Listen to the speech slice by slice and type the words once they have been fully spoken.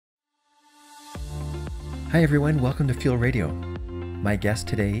Hi everyone, welcome to Fuel Radio. My guest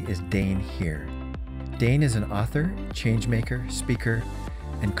today is Dane Here. Dane is an author, changemaker, speaker,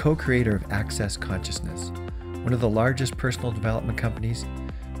 and co-creator of Access Consciousness, one of the largest personal development companies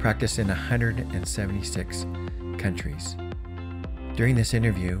practiced in 176 countries. During this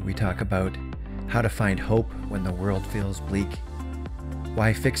interview, we talk about how to find hope when the world feels bleak,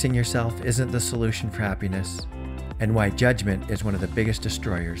 why fixing yourself isn't the solution for happiness, and why judgment is one of the biggest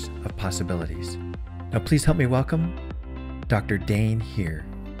destroyers of possibilities. Now, please help me welcome Dr. Dane Here.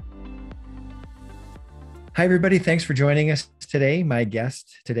 Hi, everybody. Thanks for joining us today. My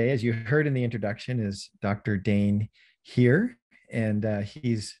guest today, as you heard in the introduction, is Dr. Dane Here, and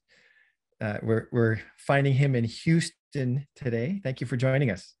we're finding him in Houston today. Thank you for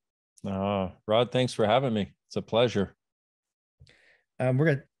joining us. Rod, thanks for having me. It's a pleasure. We're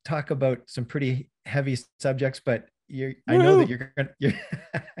going to talk about some pretty heavy subjects, but I know that you're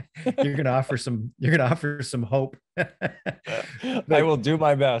going to offer some hope. I will do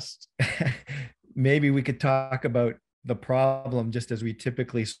my best. Maybe we could talk about the problem, just as we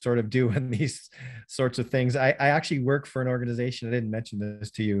typically sort of do in these sorts of things. I actually work for an organization. I didn't mention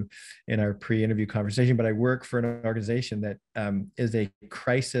this to you in our pre-interview conversation, but I work for an organization that is a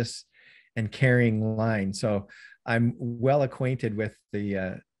crisis and caring line. So I'm well acquainted with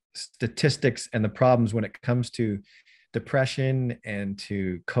the statistics and the problems when it comes to depression and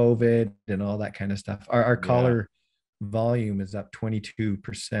to COVID and all that kind of stuff. Our caller volume is up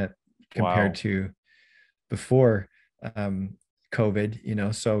 22% compared to before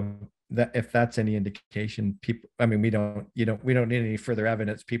COVID, so that if that's any indication, people, I mean, we don't need any further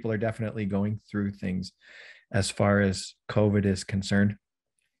evidence. People are definitely going through things as far as COVID is concerned.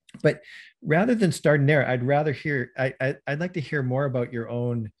 But rather than starting there, I'd like to hear more about your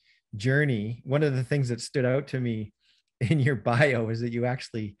own journey. One of the things that stood out to me in your bio is that you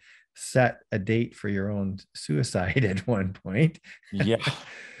actually set a date for your own suicide at one point. Yeah.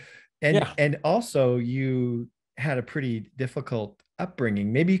 And also you had a pretty difficult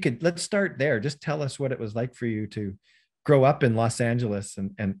upbringing. Maybe let's start there. Just tell us what it was like for you to grow up in Los Angeles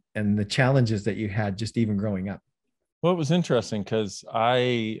and the challenges that you had just even growing up. Well, it was interesting because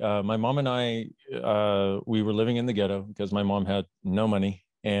my mom and I, we were living in the ghetto because my mom had no money.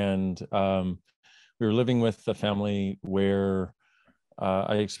 And we were living with a family where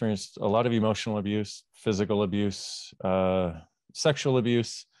I experienced a lot of emotional abuse, physical abuse, sexual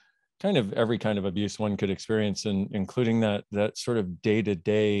abuse, kind of every kind of abuse one could experience, and including that sort of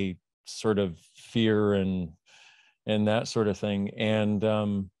day-to-day sort of fear and that sort of thing. And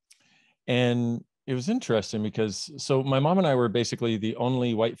it was interesting because so my mom and I were basically the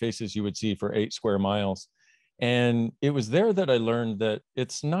only white faces you would see for 8 square miles. And it was there that I learned that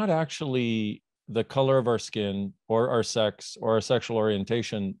it's not actually the color of our skin or our sex or our sexual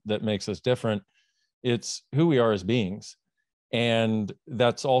orientation that makes us different. It's who we are as beings. And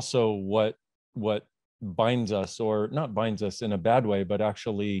that's also what binds us, or not binds us in a bad way, but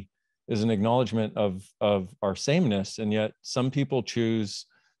actually is an acknowledgement of our sameness. And yet some people choose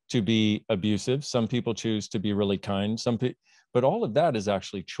to be abusive. Some people choose to be really kind. But all of that is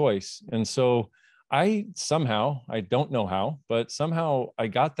actually choice. And so I don't know how, but somehow I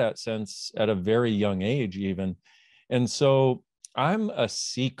got that sense at a very young age even. And so I'm a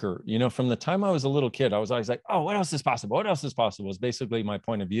seeker, from the time I was a little kid, I was always like, oh, what else is possible? What else is possible is basically my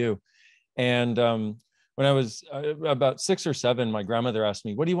point of view. And when I was about 6 or 7, my grandmother asked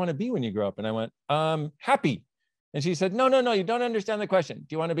me, what do you want to be when you grow up? And I went, happy. And she said, no, you don't understand the question.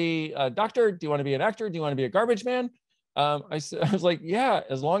 Do you want to be a doctor? Do you want to be an actor? Do you want to be a garbage man? I was like, yeah,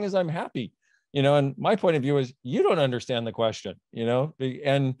 as long as I'm happy. And my point of view is, you don't understand the question,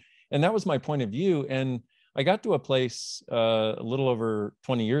 and that was my point of view. And I got to a place a little over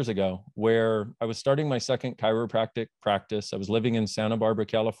 20 years ago where I was starting my second chiropractic practice. I was living in Santa Barbara,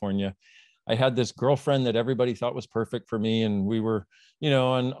 California. I had this girlfriend that everybody thought was perfect for me. And we were,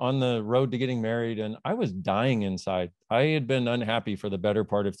 on the road to getting married, and I was dying inside. I had been unhappy for the better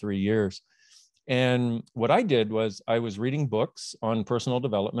part of 3 years. And what I did was I was reading books on personal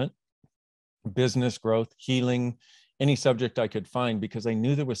development, business growth, healing, any subject I could find, because I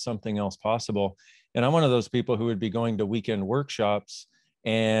knew there was something else possible. And I'm one of those people who would be going to weekend workshops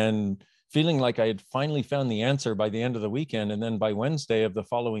and feeling like I had finally found the answer by the end of the weekend. And then by Wednesday of the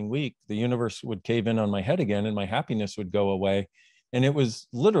following week, the universe would cave in on my head again and my happiness would go away. And it was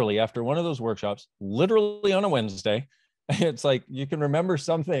literally after one of those workshops, literally on a Wednesday, it's like you can remember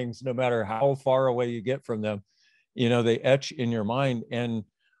some things no matter how far away you get from them, they etch in your mind. And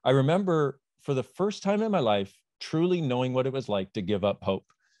I remember for the first time in my life, truly knowing what it was like to give up hope.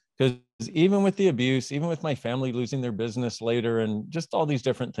 because even with the abuse, even with my family losing their business later, and just all these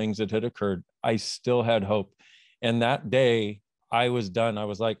different things that had occurred, I still had hope. And that day I was done. I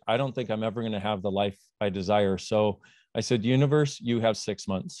was like, I don't think I'm ever going to have the life I desire. So I said, universe, you have 6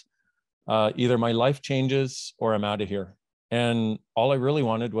 months. Either my life changes or I'm out of here. And all I really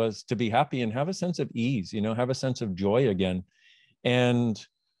wanted was to be happy and have a sense of ease, have a sense of joy again. And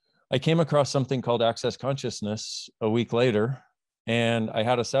I came across something called access consciousness a week later, and I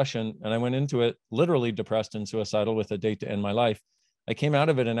had a session and I went into it literally depressed and suicidal with a date to end my life. I came out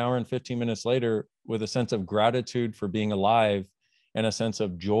of it an hour and 15 minutes later with a sense of gratitude for being alive and a sense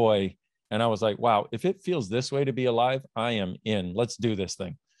of joy. And I was like, wow, if it feels this way to be alive, I am in. Let's do this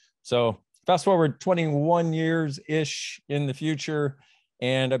thing. So fast forward 21 years ish in the future,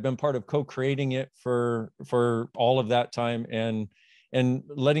 and I've been part of co-creating it for all of that time, and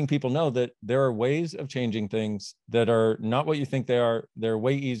letting people know that there are ways of changing things that are not what you think they are. They're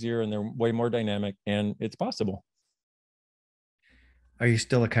way easier and they're way more dynamic, and it's possible. Are you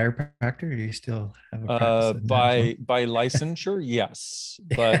still a chiropractor, or do you still have a practice in that as well? By licensure, yes,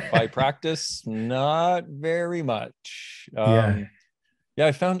 but by practice, not very much. Yeah. Yeah,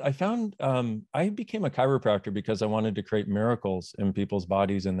 I became a chiropractor because I wanted to create miracles in people's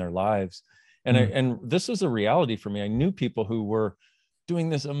bodies and their lives. Mm. And this was a reality for me. I knew people who were doing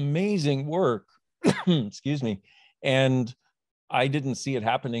this amazing work, excuse me, and I didn't see it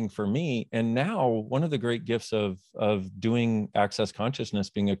happening for me. And now one of the great gifts of doing access consciousness,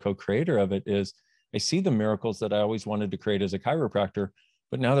 being a co-creator of it, is I see the miracles that I always wanted to create as a chiropractor,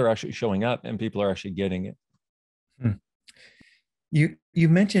 but now they're actually showing up and people are actually getting it. Mm. You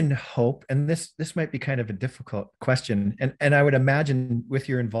mentioned hope, and this might be kind of a difficult question, and I would imagine with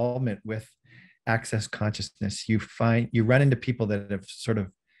your involvement with access consciousness, you run into people that have sort of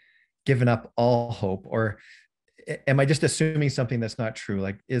given up all hope, or am I just assuming something that's not true?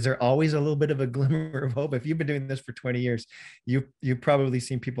 Like, is there always a little bit of a glimmer of hope? If you've been doing this for 20 years, you've probably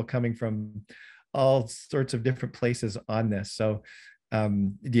seen people coming from all sorts of different places on this. So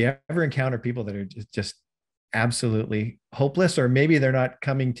do you ever encounter people that are just absolutely hopeless, or maybe they're not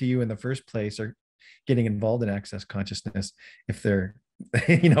coming to you in the first place or getting involved in access consciousness if they're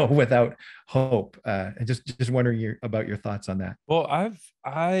without hope? Just wondering about your thoughts on that. Well,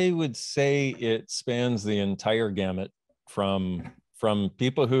 I would say it spans the entire gamut from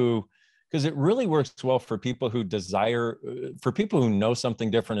people who, because it really works well for people who desire, for people who know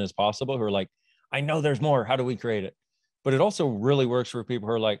something different is possible, who are like, I know there's more. How do we create it? But it also really works for people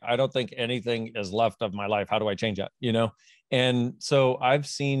who are like, I don't think anything is left of my life. How do I change that? And so I've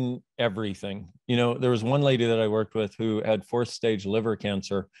seen everything. There was one lady that I worked with who had 4th-stage liver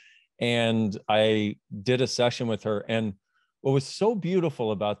cancer, and I did a session with her. And what was so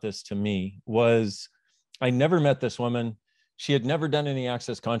beautiful about this to me was I never met this woman. She had never done any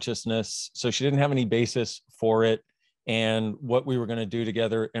access consciousness, so she didn't have any basis for it and what we were going to do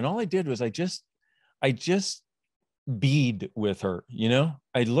together. And all I did was I just bead with her.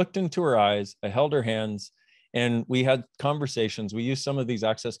 I looked into her eyes, I held her hands, and we had conversations. We used some of these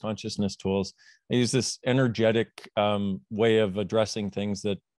access consciousness tools. I use this energetic way of addressing things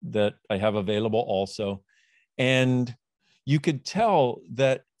that I have available also. And you could tell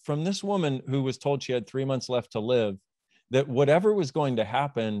that from this woman who was told she had 3 months left to live, that whatever was going to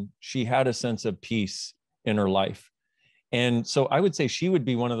happen, she had a sense of peace in her life. And so I would say she would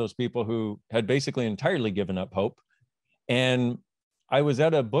be one of those people who had basically entirely given up hope. And I was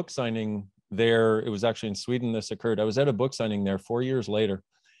at a book signing there. It was actually in Sweden this occurred. I was at a book signing there 4 years later.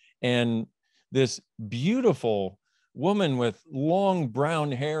 And this beautiful woman with long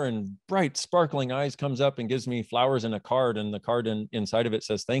brown hair and bright sparkling eyes comes up and gives me flowers and a card. And the card inside of it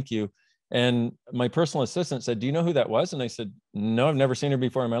says, thank you. And my personal assistant said, do you know who that was? And I said, no, I've never seen her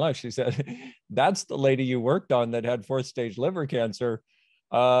before in my life. She said, that's the lady you worked on that had 4th-stage liver cancer.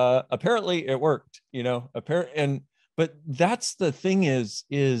 Apparently it worked, but that's the thing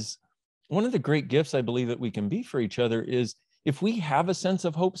is one of the great gifts I believe that we can be for each other is if we have a sense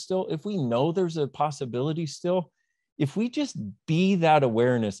of hope still, if we know there's a possibility still, if we just be that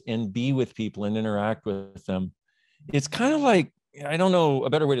awareness and be with people and interact with them, it's kind of like, I don't know a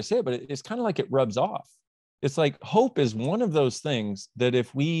better way to say it, but it's kind of like it rubs off. It's like hope is one of those things that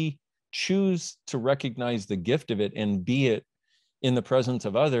if we choose to recognize the gift of it and be it in the presence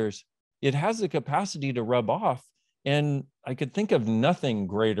of others, it has the capacity to rub off. And I could think of nothing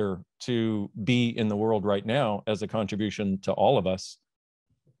greater to be in the world right now as a contribution to all of us.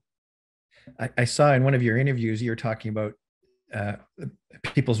 I saw in one of your interviews, you were talking about uh,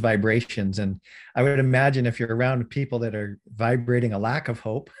 people's vibrations. And I would imagine if you're around people that are vibrating a lack of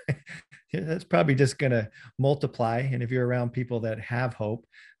hope, that's probably just going to multiply. And if you're around people that have hope,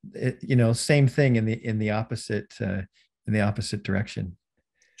 same thing in the opposite direction.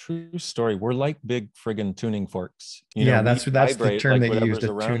 True story. We're like big friggin' tuning forks. Yeah, We that's the vibrate term like that you used,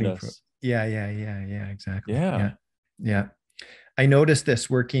 whatever's a around tuning for. us. Yeah, exactly. Yeah. Yeah. Yeah. I noticed this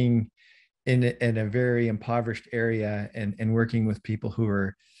working in a very impoverished area, and working with people who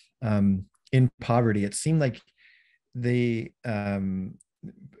are in poverty. It seemed like the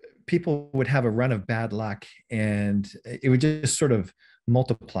people would have a run of bad luck, and it would just sort of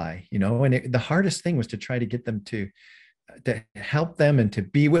multiply, and the hardest thing was to try to get them to help them and to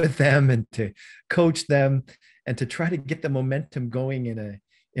be with them and to coach them and to try to get the momentum going in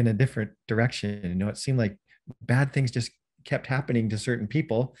a different direction. It seemed like bad things just kept happening to certain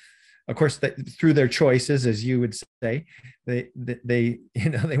people, of course, through their choices, as you would say. They they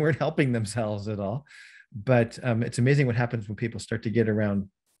weren't helping themselves at all. But it's amazing what happens when people start to get around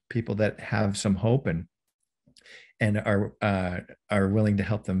people that have some hope, and are willing to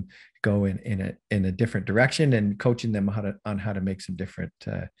help them go in a different direction, and coaching them on how to make some different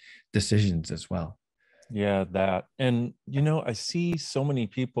decisions as well. Yeah, that. And, I see so many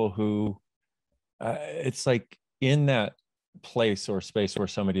people who it's like in that place or space where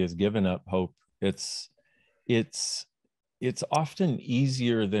somebody has given up hope. It's it's often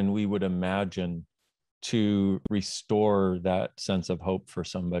easier than we would imagine to restore that sense of hope for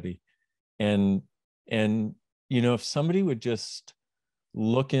somebody. And if somebody would just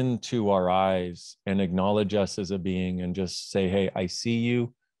look into our eyes and acknowledge us as a being and just say, hey, I see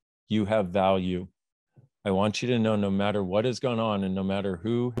you, you have value. I want you to know, no matter what has gone on and no matter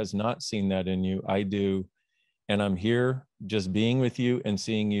who has not seen that in you, I do. And I'm here just being with you and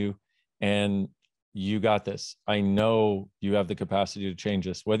seeing you. And you got this. I know you have the capacity to change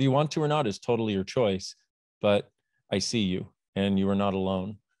this. Whether you want to or not is totally your choice, but I see you and you are not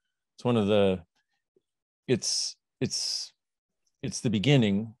alone. It's one of the, it's the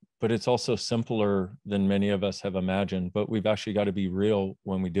beginning, but it's also simpler than many of us have imagined. But we've actually got to be real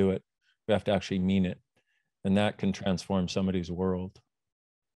when we do it. We have to actually mean it. And that can transform somebody's world.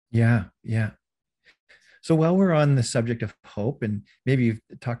 Yeah, yeah. So while we're on the subject of hope, and maybe you've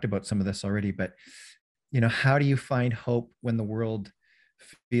talked about some of this already, but how do you find hope when the world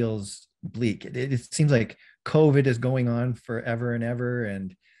feels bleak? It seems like COVID is going on forever and ever,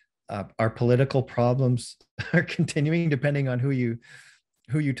 and our political problems are continuing, depending on who you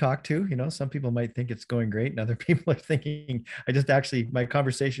talk to. Some people might think it's going great, and other people are thinking. I just actually, my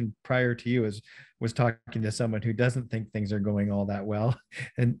conversation prior to you was talking to someone who doesn't think things are going all that well,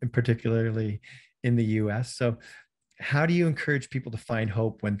 and particularly in the US. So how do you encourage people to find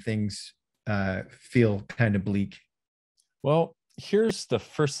hope when things feel kind of bleak? Well, here's the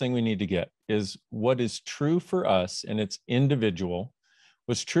first thing we need to get is what is true for us, and it's individual.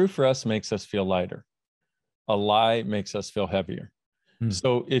 What's true for us makes us feel lighter. A lie makes us feel heavier.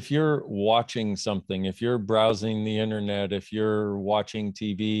 So if you're watching something, if you're browsing the internet, if you're watching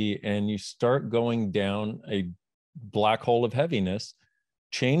TV and you start going down a black hole of heaviness,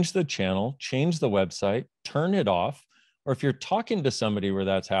 change the channel, change the website, turn it off. Or if you're talking to somebody where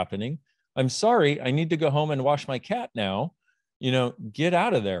that's happening, I'm sorry, I need to go home and wash my cat now. Get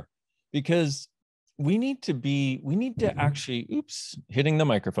out of there, because we need to actually, hitting the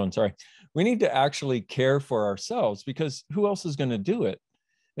microphone, sorry. We need to actually care for ourselves, because who else is going to do it?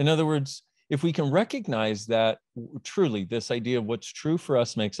 In other words, if we can recognize that truly this idea of what's true for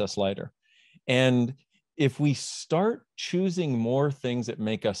us makes us lighter. And if we start choosing more things that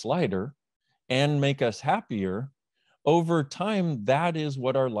make us lighter and make us happier, over time, that is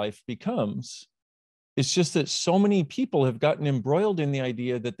what our life becomes. It's just that so many people have gotten embroiled in the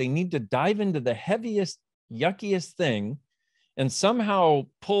idea that they need to dive into the heaviest, yuckiest thing and somehow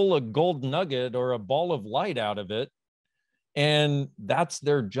pull a gold nugget or a ball of light out of it. And that's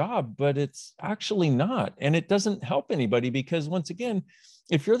their job, but it's actually not. And it doesn't help anybody, because once again,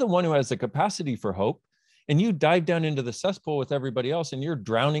 if you're the one who has the capacity for hope and you dive down into the cesspool with everybody else and you're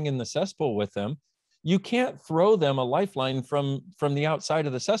drowning in the cesspool with them, you can't throw them a lifeline from the outside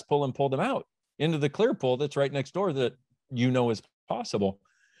of the cesspool and pull them out into the clear pool that's right next door that is possible.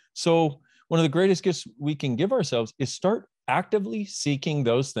 So one of the greatest gifts we can give ourselves is start actively seeking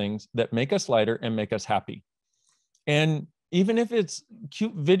those things that make us lighter and make us happy. And even if it's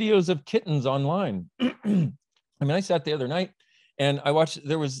cute videos of kittens online. I sat the other night and I watched,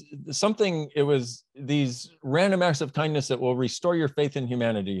 there was something, it was these random acts of kindness that will restore your faith in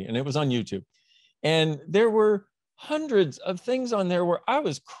humanity. And it was on YouTube. And there were hundreds of things on there where I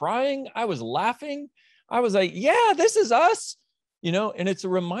was crying, I was laughing, I was like, yeah, this is us, and it's a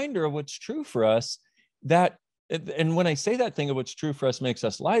reminder of what's true for us. And when I say that thing of what's true for us makes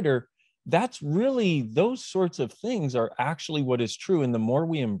us lighter, That's really, those sorts of things are actually what is true. And the more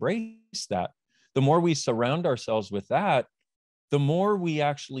we embrace that, the more we surround ourselves with that, the more we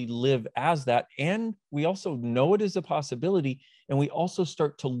actually live as that. And we also know it is a possibility. And we also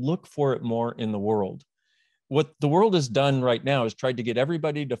start to look for it more in the world. What the world has done right now is tried to get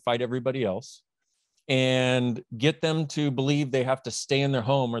everybody to fight everybody else and get them to believe they have to stay in their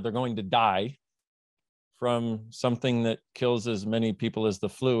home or they're going to die from something that kills as many people as the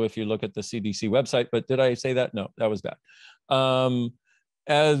flu, if you look at the CDC website. But did I say that? No, that was bad.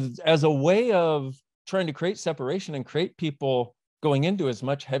 As a way of trying to create separation and create people going into as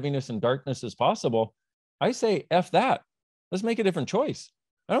much heaviness and darkness as possible, I say, F that. Let's make a different choice.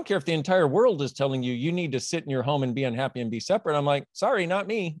 I don't care if the entire world is telling you you need to sit in your home and be unhappy and be separate. I'm like, sorry, not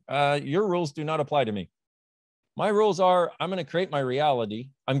me. Your rules do not apply to me. My rules are, I'm going to create my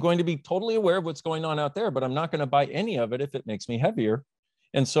reality. I'm going to be totally aware of what's going on out there, but I'm not going to buy any of it if it makes me heavier.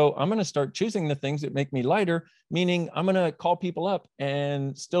 And so I'm going to start choosing the things that make me lighter, meaning I'm going to call people up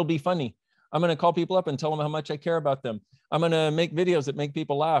and still be funny. I'm going to call people up and tell them how much I care about them. I'm going to make videos that make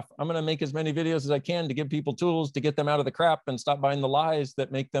people laugh. I'm going to make as many videos as I can to give people tools to get them out of the crap and stop buying the lies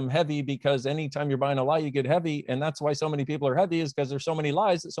that make them heavy, because anytime you're buying a lie, you get heavy. And that's why so many people are heavy, is because there's so many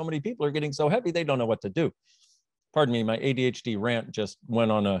lies that so many people are getting so heavy, they don't know what to do. Pardon me, my ADHD rant just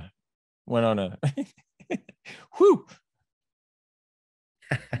went on a whew.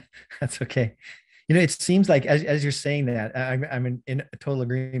 That's okay. You know, it seems like as you're saying that, I'm in total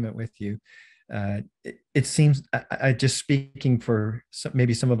agreement with you. It seems, I just speaking for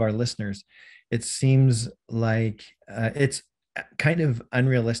maybe some of our listeners, it seems like it's kind of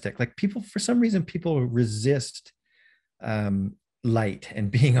unrealistic. Like people, for some reason, people resist light and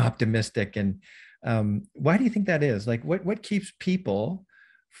being optimistic. And why do you think that is? Like, what keeps people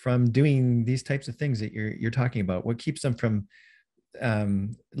from doing these types of things that you're talking about? What keeps them from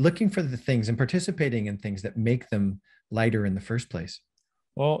looking for the things and participating in things that make them lighter in the first place?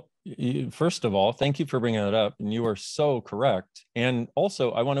 Well, first of all, thank you for bringing that up. And you are so correct. And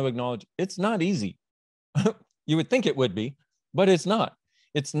also, I want to acknowledge it's not easy. You would think it would be, but it's not.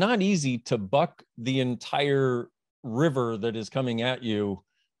 It's not easy to buck the entire river that is coming at you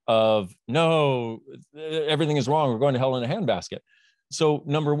of, no, everything is wrong, we're going to hell in a handbasket. So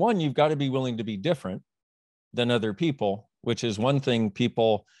number one, you've got to be willing to be different than other people, which is one thing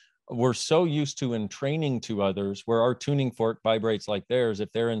people we're so used to in training to others, where our tuning fork vibrates like theirs.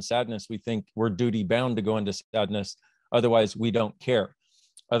 If they're in sadness, we think we're duty bound to go into sadness. Otherwise, we don't care.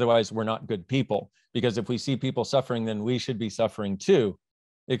 Otherwise, we're not good people. Because if we see people suffering, then we should be suffering too.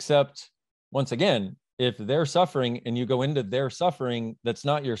 Except, once again, if they're suffering and you go into their suffering, that's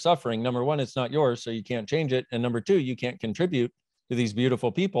not your suffering. Number one, it's not yours, so you can't change it. And number two, you can't contribute to these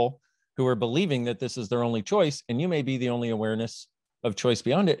beautiful people who are believing that this is their only choice. And you may be the only awareness of choice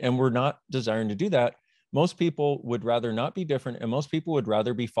beyond it. And we're not desiring to do that. Most people would rather not be different. And most people would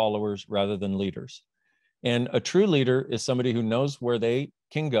rather be followers rather than leaders. And a true leader is somebody who knows where they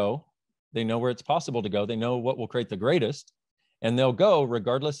can go. They know where it's possible to go. They know what will create the greatest. And they'll go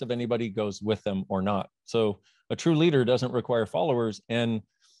regardless if anybody goes with them or not. So a true leader doesn't require followers. And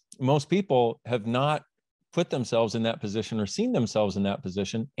most people have not put themselves in that position or seen themselves in that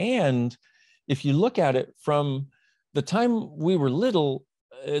position. And if you look at it from the time we were little,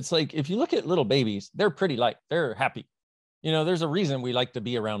 it's like, if you look at little babies, they're pretty light, they're happy. You know, there's a reason we like to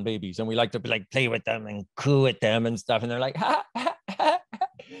be around babies and we like to like play with them and coo at them and stuff. And they're like, ha, ha, ha, ha.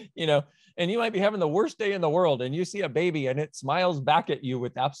 You know, and you might be having the worst day in the world and you see a baby and it smiles back at you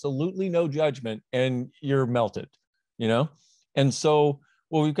with absolutely no judgment and you're melted, you know? And so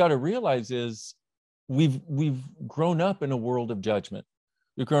what we've got to realize is we've grown up in a world of judgment.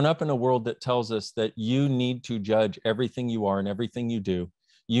 We've grown up in a world that tells us that you need to judge everything you are and everything you do.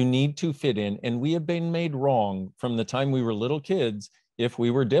 You need to fit in. And we have been made wrong from the time we were little kids if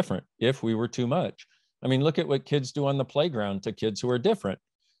we were different, if we were too much. I mean, look at what kids do on the playground to kids who are different.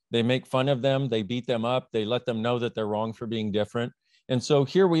 They make fun of them. They beat them up. They let them know that they're wrong for being different. And so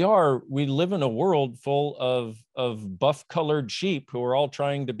here we are. We live in a world full of buff-colored sheep who are all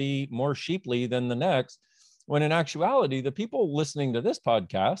trying to be more sheeply than the next, when in actuality, the people listening to this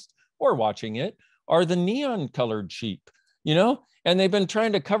podcast or watching it are the neon colored sheep, you know, and they've been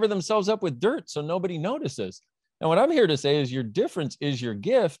trying to cover themselves up with dirt so nobody notices. And what I'm here to say is your difference is your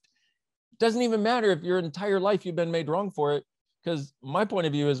gift. It doesn't even matter if your entire life you've been made wrong for it, because my point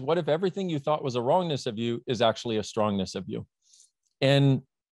of view is, what if everything you thought was a wrongness of you is actually a strongness of you? And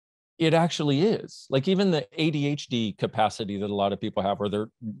it actually is. Like even the ADHD capacity that a lot of people have, where their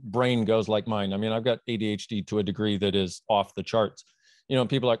brain goes like mine. I mean, I've got ADHD to a degree that is off the charts. You know,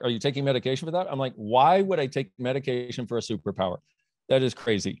 people are like, are you taking medication for that? I'm like, why would I take medication for a superpower? That is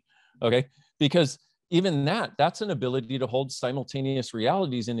crazy. Okay. Because even that's an ability to hold simultaneous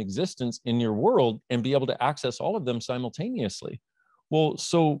realities in existence in your world and be able to access all of them simultaneously. Well,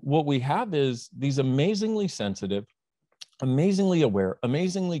 so what we have is these amazingly sensitive, amazingly aware,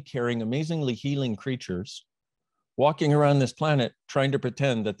 amazingly caring, amazingly healing creatures walking around this planet trying to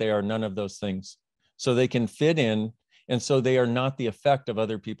pretend that they are none of those things so they can fit in, and so they are not the effect of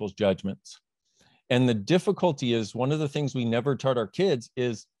other people's judgments. And the difficulty is, one of the things we never taught our kids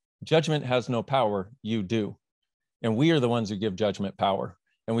is judgment has no power, you do. And we are the ones who give judgment power.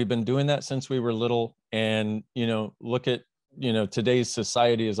 And we've been doing that since we were little. And, look at, today's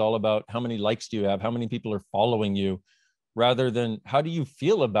society is all about how many likes do you have? How many people are following you? Rather than how do you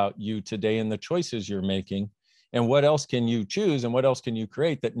feel about you today and the choices you're making? And what else can you choose? And what else can you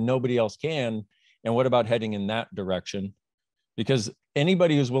create that nobody else can? And what about heading in that direction? Because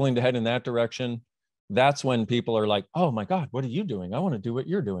anybody who's willing to head in that direction, that's when people are like, oh my God, what are you doing? I want to do what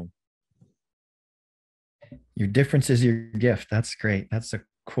you're doing. Your difference is your gift. That's great. That's a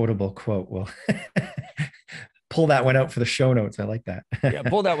quotable quote. Well, pull that one out for the show notes. I like that. Yeah,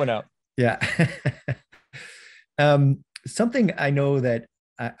 pull that one out. Yeah. Something I know that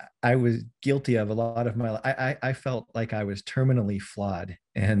I was guilty of a lot of my life. I felt like I was terminally flawed,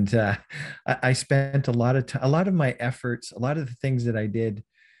 and I spent a lot of my efforts, a lot of the things that I did,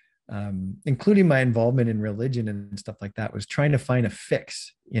 including my involvement in religion and stuff like that, was trying to find a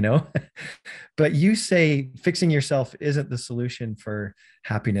fix, But you say fixing yourself isn't the solution for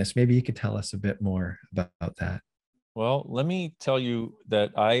happiness. Maybe you could tell us a bit more about that. Well, let me tell you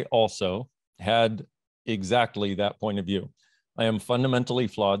that I also had exactly that point of view. I am fundamentally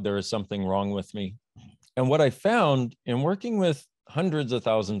flawed. There is something wrong with me. And what I found in working with hundreds of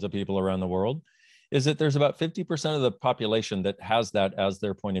thousands of people around the world is that there's about 50% of the population that has that as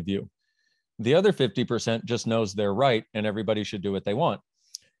their point of view. The other 50% just knows they're right and everybody should do what they want.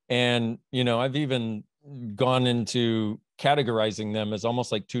 And, I've even gone into categorizing them as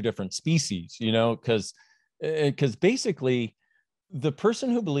almost like two different species, because basically the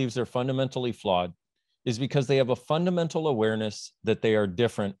person who believes they're fundamentally flawed is because they have a fundamental awareness that they are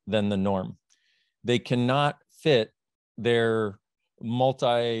different than the norm. They cannot fit their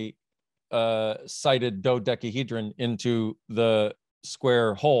multi-sided dodecahedron into the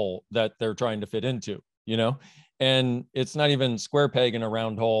square hole that they're trying to fit into, and it's not even square peg in a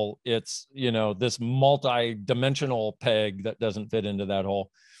round hole. It's, this multi-dimensional peg that doesn't fit into that hole.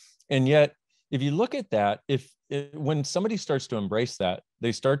 And yet, if you look at that, when somebody starts to embrace that,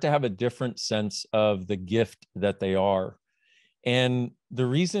 they start to have a different sense of the gift that they are. And the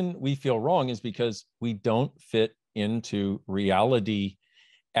reason we feel wrong is because we don't fit into reality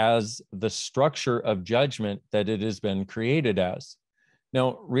as the structure of judgment that it has been created as.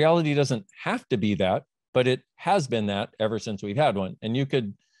 Now, reality doesn't have to be that, but it has been that ever since we've had one. And you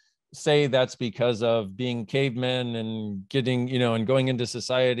could say that's because of being cavemen and getting, and going into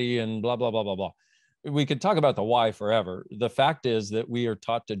society and blah, blah, blah, blah, blah. We could talk about the why forever. The fact is that we are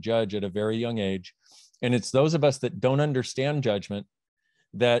taught to judge at a very young age. And it's those of us that don't understand judgment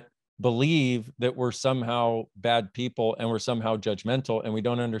that believe that we're somehow bad people and we're somehow judgmental and we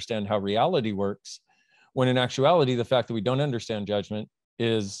don't understand how reality works. When in actuality, the fact that we don't understand judgment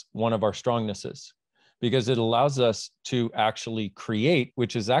is one of our strongnesses, because it allows us to actually create,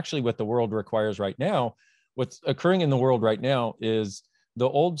 which is actually what the world requires right now. What's occurring in the world right now is the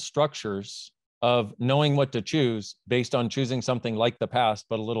old structures of knowing what to choose based on choosing something like the past,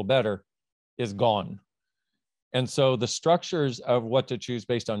 but a little better, is gone. And so the structures of what to choose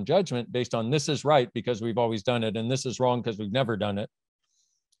based on judgment, based on this is right because we've always done it, and this is wrong because we've never done it,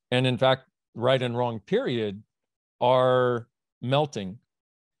 and in fact, right and wrong, period, are melting.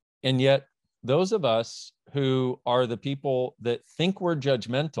 And yet, those of us who are the people that think we're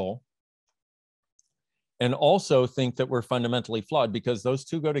judgmental and also think that we're fundamentally flawed, because those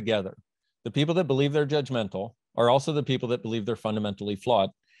two go together. The people that believe they're judgmental are also the people that believe they're fundamentally flawed.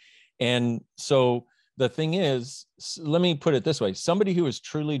 And so the thing is, let me put it this way. Somebody who is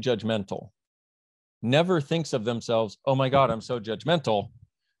truly judgmental never thinks of themselves, oh my God, I'm so judgmental.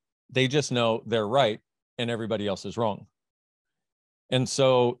 They just know they're right and everybody else is wrong. And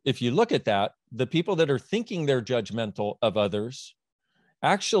so if you look at that, the people that are thinking they're judgmental of others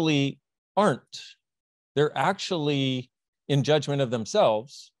actually aren't. They're actually in judgment of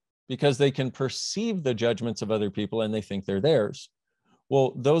themselves because they can perceive the judgments of other people and they think they're theirs.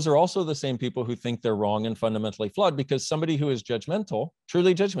 Well, those are also the same people who think they're wrong and fundamentally flawed, because somebody who is judgmental,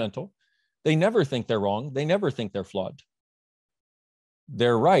 truly judgmental, they never think they're wrong. They never think they're flawed.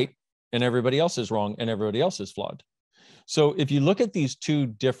 They're right and everybody else is wrong and everybody else is flawed. So if you look at these two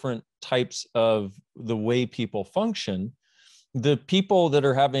different types of the way people function, the people that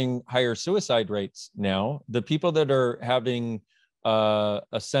are having higher suicide rates now, the people that are having a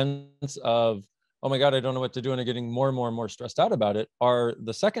sense of, oh my God, I don't know what to do, and are getting more and more and more stressed out about it, are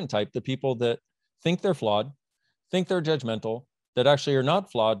the second type, the people that think they're flawed, think they're judgmental, that actually are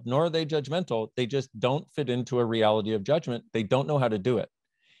not flawed, nor are they judgmental. They just don't fit into a reality of judgment. They don't know how to do it.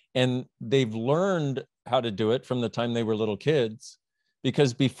 And they've learned how to do it from the time they were little kids,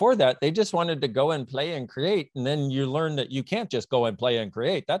 because before that, they just wanted to go and play and create. And then you learn that you can't just go and play and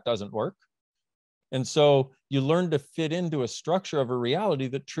create. That doesn't work. And so you learn to fit into a structure of a reality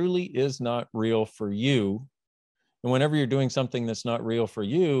that truly is not real for you. And whenever you're doing something that's not real for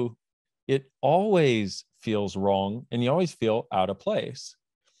you, it always feels wrong and you always feel out of place.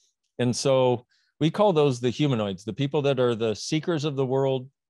 And so we call those the humanoids, the people that are the seekers of the world,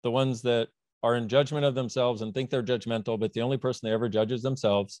 the ones that are in judgment of themselves and think they're judgmental, but the only person they ever judge is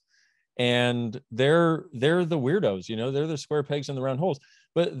themselves. And they're the weirdos, you know, they're the square pegs in the round holes,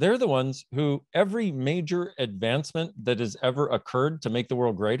 but they're the ones who every major advancement that has ever occurred to make the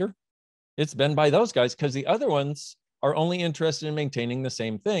world greater, it's been by those guys, because the other ones are only interested in maintaining the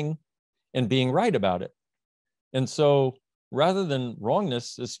same thing and being right about it. And so rather than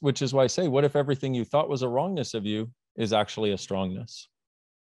wrongness, which is why I say, what if everything you thought was a wrongness of you is actually a strongness?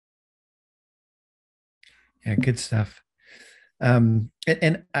 Yeah, good stuff. And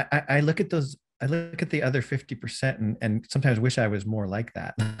I look at those, I look at the other 50% and sometimes wish I was more like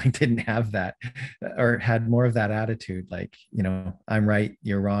that. I didn't have that or had more of that attitude. Like, you know, I'm right,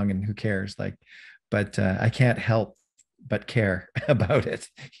 you're wrong, and who cares? Like, but I can't help but care about it,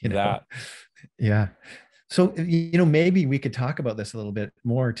 you know? That, Yeah. So, you know, maybe we could talk about this a little bit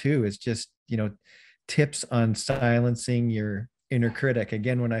more too. It's just, you know, tips on silencing your inner critic.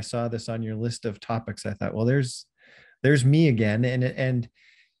 Again, when I saw this on your list of topics, I thought, well, there's me again. And,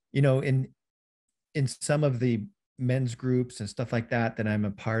 you know, in some of the men's groups and stuff like that, that I'm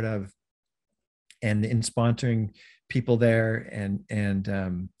a part of, and in sponsoring people there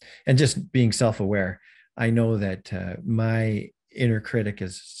and just being self-aware, I know that my inner critic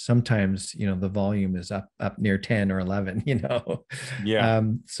is sometimes, you know, the volume is up near 10 or 11, you know. yeah.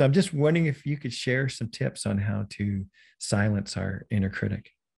 So I'm just wondering if you could share some tips on how to silence our inner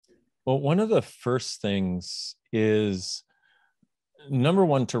critic. Well, one of the first things is, number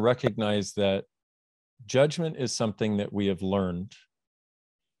one, to recognize that judgment is something that we have learned.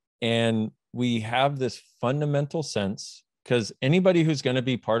 And we have this fundamental sense, because anybody who's going to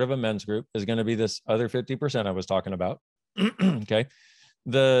be part of a men's group is going to be this other 50% I was talking about. Okay.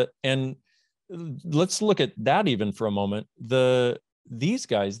 And let's look at that even for a moment. These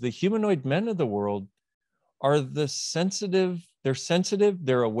guys, the humanoid men of the world, are they're sensitive,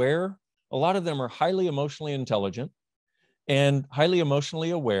 they're aware. A lot of them are highly emotionally intelligent and highly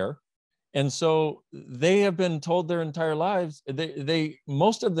emotionally aware. And so they have been told their entire lives, they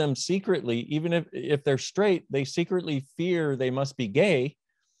most of them secretly, even if they're straight, they secretly fear they must be gay,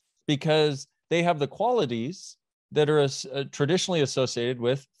 because they have the qualities that are traditionally associated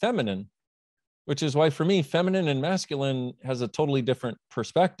with feminine, which is why for me, feminine and masculine has a totally different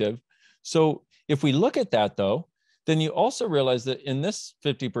perspective. So if we look at that though, then you also realize that in this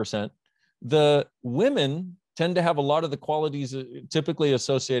 50%, the women tend to have a lot of the qualities typically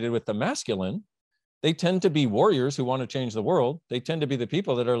associated with the masculine. They tend to be warriors who want to change the world. They tend to be the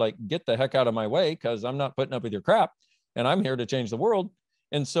people that are like, get the heck out of my way, because I'm not putting up with your crap and I'm here to change the world.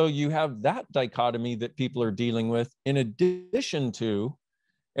 And so you have that dichotomy that people are dealing with in addition to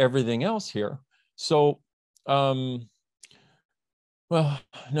everything else here. So, well,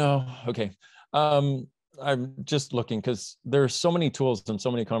 no, okay. I'm just looking, because there's so many tools and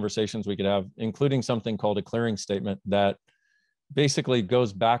so many conversations we could have, including something called a clearing statement that basically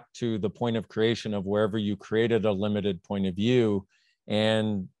goes back to the point of creation of wherever you created a limited point of view.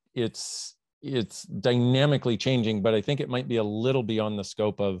 And it's dynamically changing, but I think it might be a little beyond the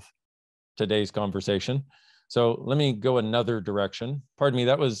scope of today's conversation. So let me go another direction. Pardon me,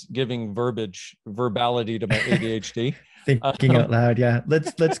 that was giving verbality to my ADHD. Thinking out loud. Yeah.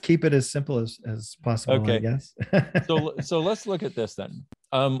 Let's keep it as simple as possible, I Okay. guess. So let's look at this then.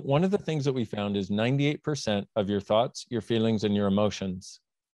 One of the things that we found is 98% of your thoughts, your feelings, and your emotions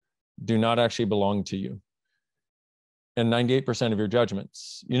do not actually belong to you. And 98% of your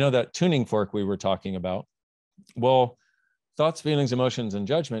judgments. You know that tuning fork we were talking about? Well, thoughts, feelings, emotions, and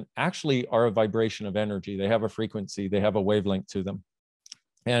judgment actually are a vibration of energy. They have a frequency, they have a wavelength to them,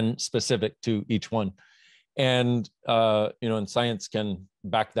 and specific to each one. And you know, and science can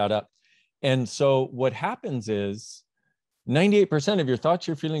back that up. And so what happens is 98% of your thoughts,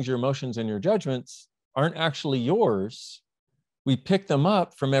 your feelings, your emotions, and your judgments aren't actually yours. We pick them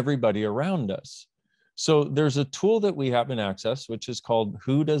up from everybody around us. So there's a tool that we have in Access, which is called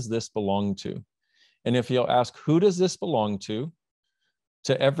Who Does This Belong To? And if you'll ask, who does this belong to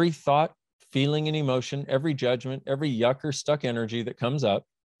every thought, feeling, and emotion, every judgment, every yuck or stuck energy that comes up,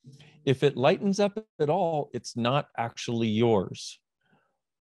 if it lightens up at all, it's not actually yours.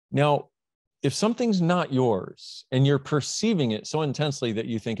 Now, if something's not yours and you're perceiving it so intensely that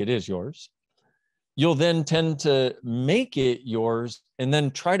you think it is yours, you'll then tend to make it yours and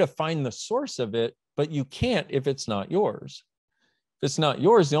then try to find the source of it, but you can't if it's not yours. If it's not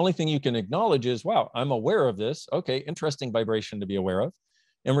yours, the only thing you can acknowledge is, wow, I'm aware of this. Okay, interesting vibration to be aware of,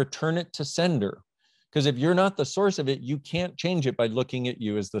 and return it to sender. Because if you're not the source of it, you can't change it by looking at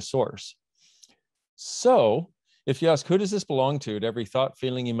you as the source. So if you ask, who does this belong to every thought,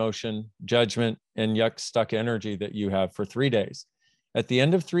 feeling, emotion, judgment, and yuck stuck energy that you have for 3 days, at the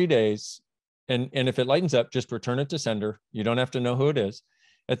end of 3 days, and if it lightens up, just return it to sender. You don't have to know who it is.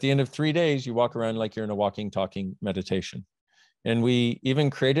 At the end of 3 days, you walk around like you're in a walking, talking meditation. And we even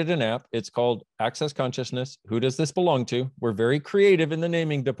created an app. It's called Access Consciousness. Who does this belong to? We're very creative in the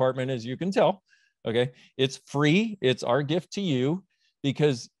naming department, as you can tell. Okay. It's free. It's our gift to you,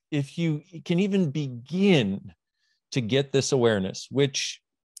 because if you can even begin to get this awareness, which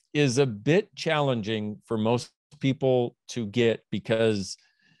is a bit challenging for most people to get, because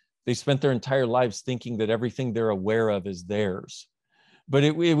they spent their entire lives thinking that everything they're aware of is theirs. But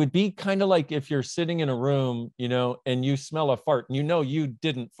it would be kind of like if you're sitting in a room, and you smell a fart and you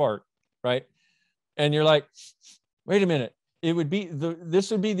didn't fart, right? And you're like, wait a minute.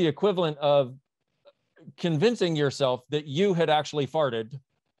 This would be the equivalent of convincing yourself that you had actually farted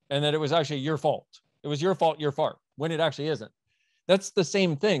and that it was actually your fault. It was your fault, your fart, when it actually isn't. That's the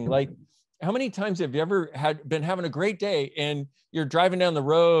same thing. Like, how many times have you ever been having a great day and you're driving down the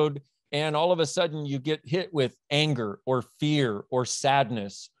road and all of a sudden you get hit with anger or fear or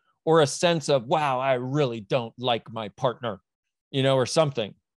sadness or a sense of, wow, I really don't like my partner, or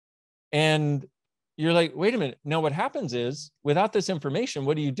something. And you're like, wait a minute. Now what happens is, without this information,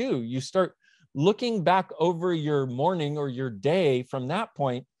 what do? You start looking back over your morning or your day from that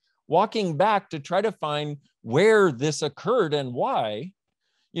point, walking back to try to find where this occurred and why,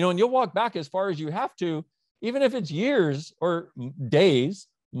 and you'll walk back as far as you have to, even if it's years or days,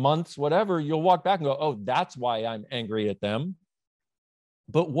 months, whatever, you'll walk back and go, oh, that's why I'm angry at them.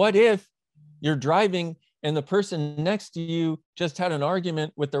 But what if you're driving and the person next to you just had an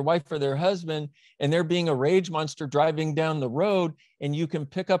argument with their wife or their husband, and they're being a rage monster driving down the road, and you can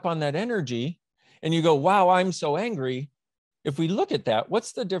pick up on that energy and you go, wow, I'm so angry. If we look at that,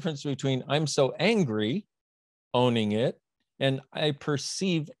 what's the difference between I'm so angry, owning it, and I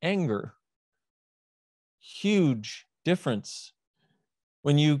perceive anger? Huge difference.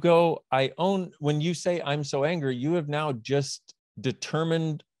 When you go, when you say I'm so angry, you have now just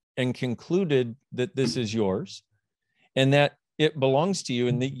determined and concluded that this is yours and that it belongs to you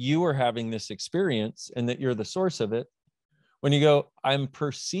and that you are having this experience and that you're the source of it. When you go, I'm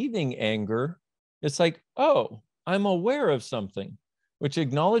perceiving anger, it's like, oh, I'm aware of something, which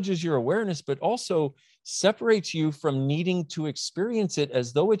acknowledges your awareness, but also separates you from needing to experience it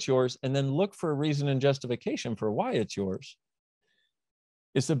as though it's yours and then look for a reason and justification for why it's yours.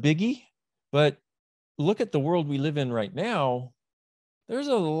 It's a biggie, but look at the world we live in right now. There's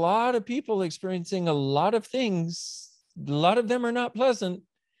a lot of people experiencing a lot of things. A lot of them are not pleasant.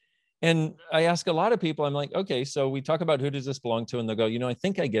 And I ask a lot of people, I'm like, okay, so we talk about who does this belong to? And they'll go, I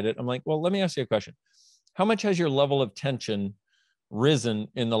think I get it. I'm like, well, let me ask you a question. How much has your level of tension risen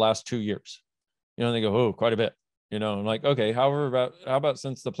in the last 2 years? And they go, oh, quite a bit. I'm like, okay, how about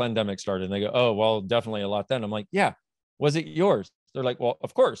since the pandemic started? And they go, oh, well, definitely a lot then. I'm like, yeah, was it yours? They're like, well,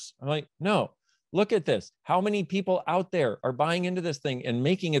 of course. I'm like, no, look at this. How many people out there are buying into this thing and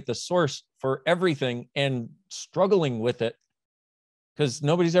making it the source for everything and struggling with it because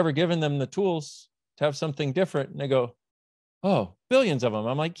nobody's ever given them the tools to have something different? And they go, oh, billions of them.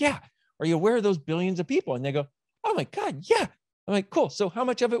 I'm like, yeah. Are you aware of those billions of people? And they go, oh my God, yeah. I'm like, cool. So how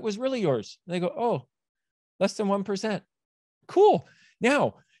much of it was really yours? And they go, oh, less than 1%. Cool.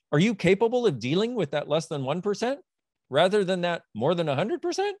 Now, are you capable of dealing with that less than 1%? Rather than that more than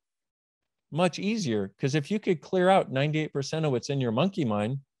 100%? Much easier, because if you could clear out 98% of what's in your monkey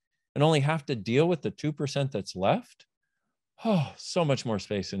mind and only have to deal with the 2% that's left, oh, so much more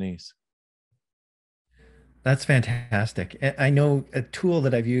space and ease. That's fantastic. I know a tool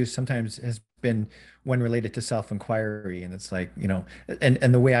that I've used sometimes has been one related to self-inquiry. And it's like,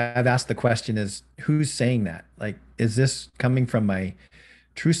 and the way I've asked the question is, who's saying that? Like, is this coming from my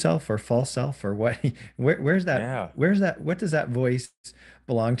true self or false self or what? Yeah. Where's that? What does that voice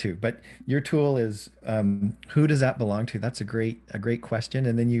belong to? But your tool is who does that belong to? That's a great question.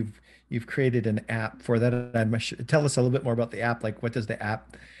 And then you've created an app for that. Tell us a little bit more about the app. Like, what does the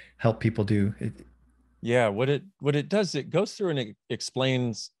app help people do? Yeah, what it does, it goes through and it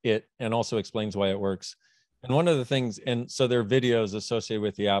explains it and also explains why it works. And one of the things, and so there are videos associated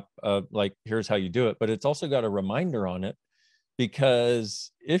with the app, like here's how you do it, but it's also got a reminder on it,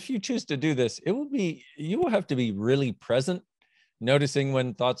 because if you choose to do this, you will have to be really present, noticing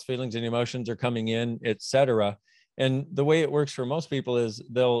when thoughts, feelings, and emotions are coming in, etc. And the way it works for most people is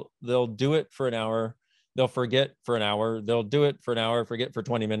they'll do it for an hour, they'll forget for an hour, they'll do it for an hour, forget for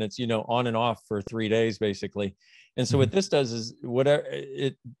 20 minutes, on and off for 3 days basically. And so what Mhm. this does is whatever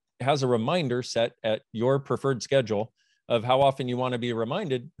it has a reminder set at your preferred schedule of how often you want to be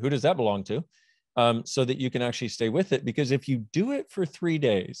reminded. Who does that belong to? So that you can actually stay with it. Because if you do it for 3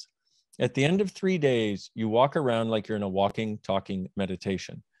 days, at the end of 3 days, you walk around like you're in a walking, talking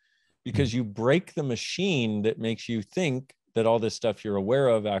meditation, because you break the machine that makes you think that all this stuff you're aware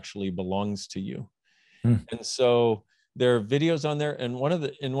of actually belongs to you. Mhm. And so there are videos on there. And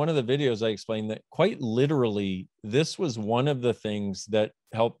in one of the videos, I explained that quite literally, this was one of the things that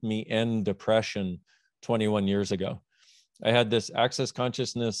helped me end depression 21 years ago. I had this access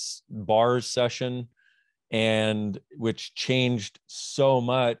consciousness bars session, and which changed so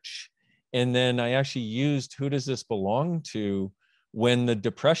much. And then I actually used who does this belong to when the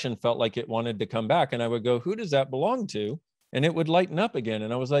depression felt like it wanted to come back. And I would go, who does that belong to? And it would lighten up again.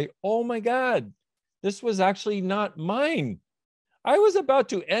 And I was like, oh my God, this was actually not mine. I was about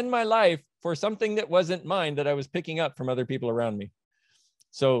to end my life for something that wasn't mine, that I was picking up from other people around me.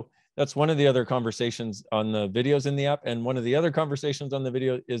 So that's one of the other conversations on the videos in the app. And one of the other conversations on the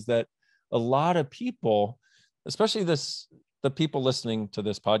video is that a lot of people, especially the people listening to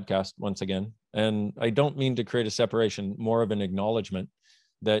this podcast once again, and I don't mean to create a separation, more of an acknowledgement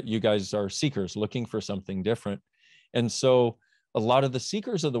that you guys are seekers looking for something different. And so a lot of the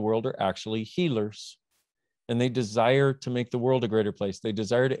seekers of the world are actually healers, and they desire to make the world a greater place. They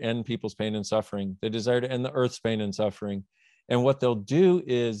desire to end people's pain and suffering. They desire to end the earth's pain and suffering. And what they'll do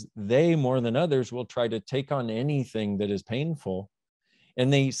is they, more than others, will try to take on anything that is painful.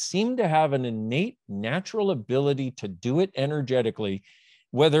 And they seem to have an innate natural ability to do it energetically,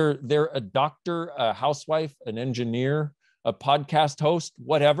 whether they're a doctor, a housewife, an engineer, a podcast host,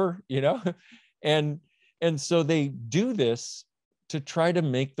 whatever. And and so they do this to try to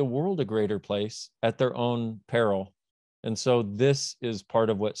make the world a greater place at their own peril. And so this is part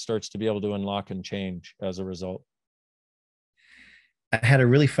of what starts to be able to unlock and change as a result. I had a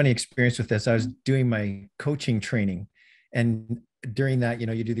really funny experience with this. I was doing my coaching training, and during that,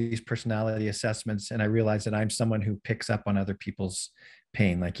 you do these personality assessments, and I realized that I'm someone who picks up on other people's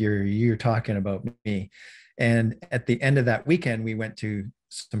pain. Like you're talking about me. And at the end of that weekend, we went to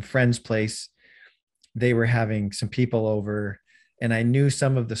some friend's place. They were having some people over, and I knew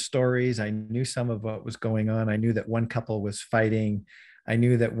some of the stories. I knew some of what was going on. I knew that one couple was fighting. I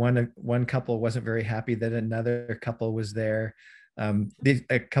knew that one couple wasn't very happy that another couple was there.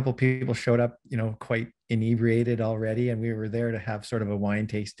 A couple people showed up, quite inebriated already, and we were there to have sort of a wine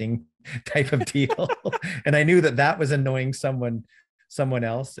tasting type of deal. And I knew that that was annoying someone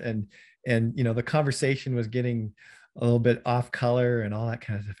else, and the conversation was getting a little bit off color and all that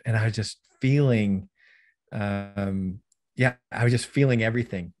kind of stuff. And I was just feeling, yeah, I was just feeling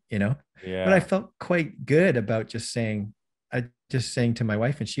everything. But I Yeah. felt quite good about just saying to my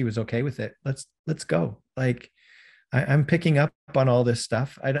wife, and she was okay with it. Let's go. Like, I'm picking up on all this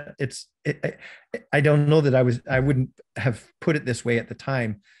stuff. I don't, it's, it, I don't know that I wouldn't have put it this way at the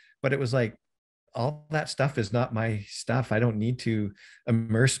time, but it was like, all that stuff is not my stuff. I don't need to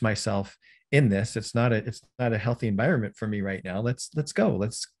immerse myself in this. It's not a healthy environment for me right now. Let's go.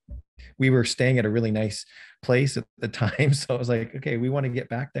 We were staying at a really nice place at the time. So I was like, okay, we want to get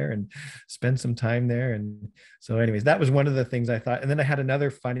back there and spend some time there. And so anyways, that was one of the things I thought. And then I had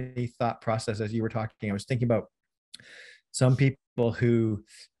another funny thought process as you were talking. I was thinking about some people who,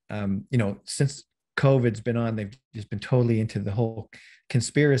 since COVID's been on, they've just been totally into the whole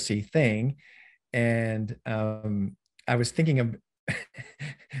conspiracy thing. And I was thinking of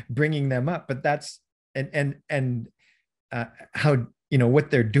bringing them up, but that's and how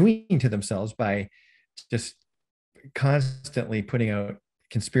what they're doing to themselves by just constantly putting out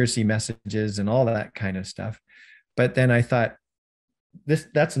conspiracy messages and all that kind of stuff. But then I thought,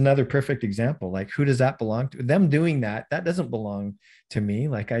 that's another perfect example. Like, who does that belong to? Them doing that doesn't belong to me.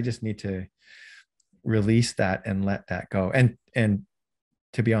 Like, I just need to release that and let that go. And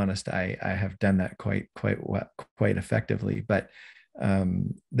to be honest, I have done that quite effectively. But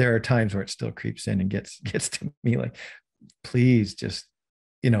there are times where it still creeps in and gets to me, like, please just,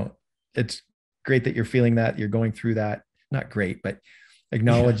 you know, it's great that you're feeling that, you're going through that. Not great, but Yeah.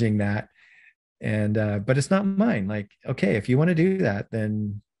 acknowledging that. And but it's not mine. Like, okay, if you want to do that,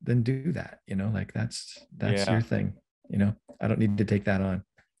 then do that, like that's your Yeah. thing. I don't need to take that on.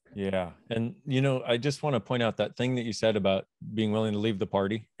 Yeah. And, I just want to point out that thing that you said about being willing to leave the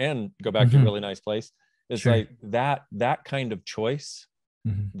party and go back to a Hmm. really nice place. It's Sure. like that kind of choice.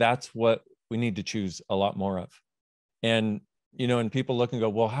 Hmm. That's what we need to choose a lot more of. And, and people look and go,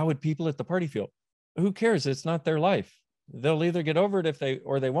 well, how would people at the party feel? Who cares? It's not their life. They'll either get over it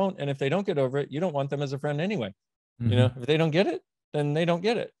or they won't. And if they don't get over it, you don't want them as a friend anyway. Hmm. If they don't get it, then they don't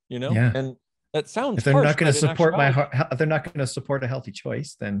get it, Yeah. and that sounds If they're not harsh, going to but in support actuality, if they're not going to support a healthy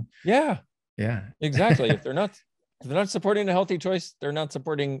choice, then yeah, yeah. exactly. If they're not supporting a healthy choice, they're not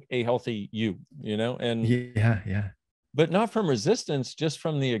supporting a healthy and Yeah. Yeah. but not from resistance, just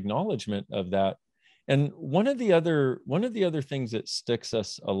from the acknowledgement of that. And one of the other things that sticks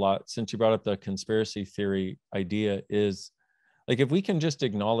us a lot, since you brought up the conspiracy theory idea, is like, if we can just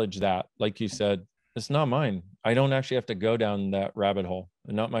acknowledge that, like you said, it's not mine. I don't actually have to go down that rabbit hole.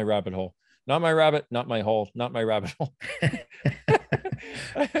 Not my rabbit hole. Not my rabbit, not my hole, not my rabbit hole.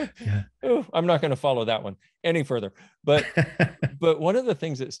 Yeah. Ooh, I'm not going to follow that one any further. But one of the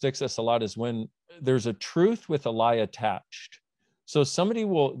things that sticks us a lot is when there's a truth with a lie attached. So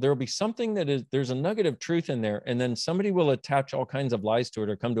there'll be something there's a nugget of truth in there, and then somebody will attach all kinds of lies to it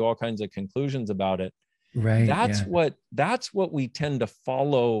or come to all kinds of conclusions about it. Right. That's Yeah. what we tend to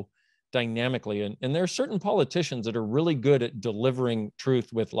follow dynamically. And there are certain politicians that are really good at delivering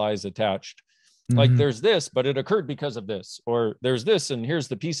truth with lies attached. Like, Hmm. there's this, but it occurred because of this, or there's this, and here's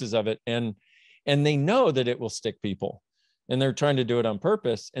the pieces of it. And they know that it will stick people, and they're trying to do it on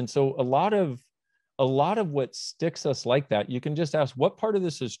purpose. And so a lot of what sticks us like that, you can just ask, what part of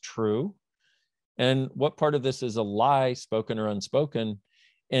this is true and what part of this is a lie, spoken or unspoken.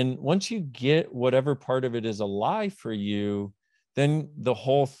 And once you get whatever part of it is a lie for you, then the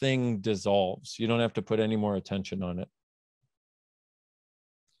whole thing dissolves. You don't have to put any more attention on it.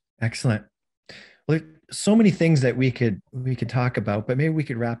 Excellent. Well, there's so many things that we could talk about, but maybe we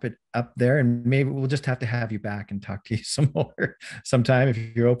could wrap it up there, and maybe we'll just have to have you back and talk to you some more sometime if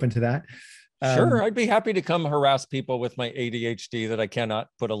you're open to that. Sure, Um, I'd be happy to come harass people with my ADHD that I cannot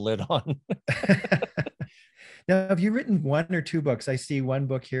put a lid on. Now, have you written one or two books? I see one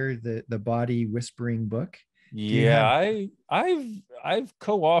book here, the Body Whispering book. Do you Yeah, have? I've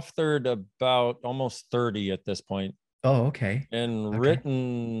co-authored about almost 30 at this point Oh, okay. and Okay.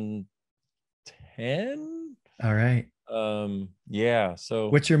 written 10. All right. Yeah, so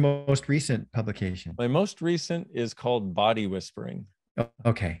What's your most recent publication? my most recent is called Body Whispering. Oh,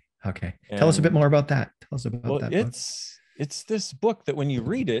 okay. Okay. Tell us a bit And more about that. Tell us about well, that book. it's this book that when you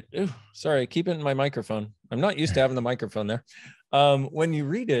read it, sorry, I keep it in my microphone. I'm not used to having the microphone there. When you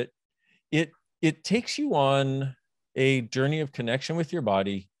read it, it takes you on a journey of connection with your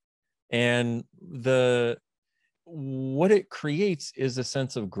body, and the what it creates is a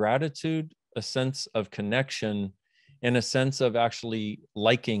sense of gratitude, a sense of connection, and a sense of actually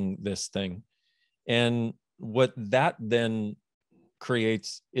liking this thing. And what that then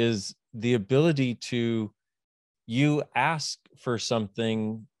creates is the ability to you ask for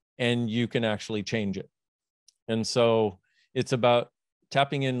something and you can actually change it. And so it's about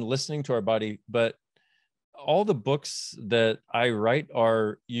tapping in, listening to our body. But all the books that I write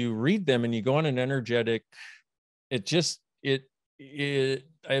are, you read them and you go on an energetic, it just, it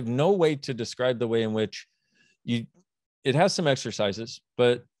I have no way to describe the way in which you, it has some exercises,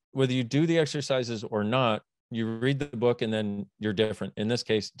 but whether you do the exercises or not, you read the book and then you're different. In this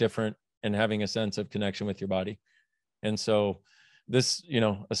case, different and having a sense of connection with your body. And so this,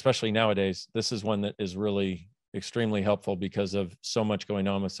 especially nowadays, this is one that is really extremely helpful because of so much going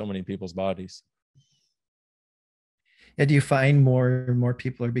on with so many people's bodies. Yeah, do you find more and more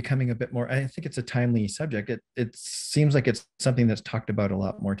people are becoming a bit more? I think it's a timely subject. It seems like it's something that's talked about a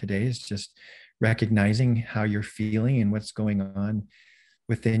lot more today. Is just recognizing how you're feeling and what's going on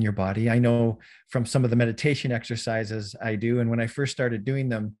within your body. I know from some of the meditation exercises I do, and when I first started doing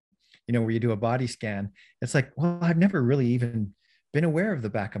them, where you do a body scan, it's like, well, I've never really even been aware of the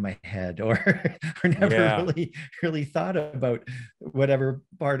back of my head, or or never Yeah. really thought about whatever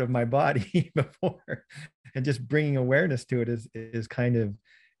part of my body before. And just bringing awareness to it is kind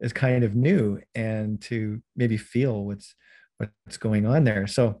of new, and to maybe feel what's going on there.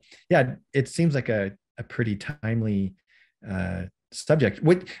 So yeah, it seems like a pretty timely subject.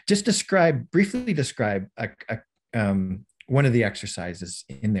 What just briefly describe one of the exercises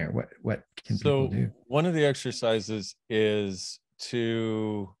in there. What can people So do? one of the exercises is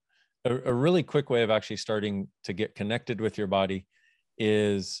to a really quick way of actually starting to get connected with your body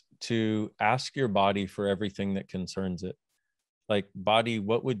is to ask your body for everything that concerns it. Like, body,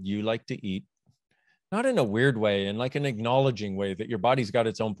 what would you like to eat? Not in a weird way, in like an acknowledging way that your body's got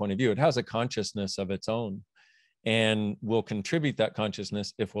its own point of view. It has a consciousness of its own, and we'll contribute that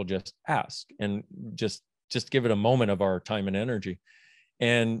consciousness if we'll just ask and just give it a moment of our time and energy.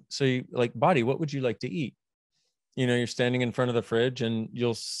 And so you, like, body, what would you like to eat? You know, you're standing in front of the fridge and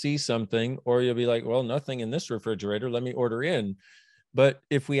you'll see something, or you'll be like, well, nothing in this refrigerator, let me order in. But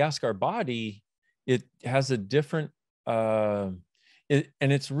if we ask our body, it has a different and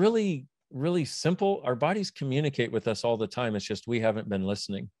it's really, really simple. Our bodies communicate with us all the time. It's just we haven't been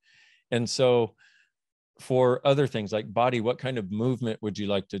listening. And so for other things like, body, what kind of movement would you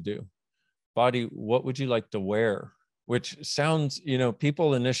like to do? Body, what would you like to wear? Which sounds, you know,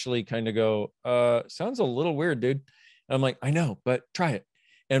 people initially kind of go, sounds a little weird, dude. And I'm like, I know, but try it.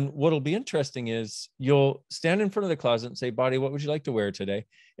 And what'll be interesting is you'll stand in front of the closet and say, body, what would you like to wear today?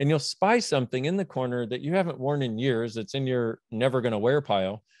 And you'll spy something in the corner that you haven't worn in years. It's in your never going to wear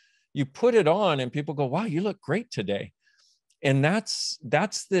pile. You put it on and people go, wow, you look great today. And that's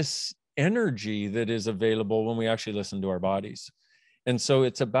this energy that is available when we actually listen to our bodies. And so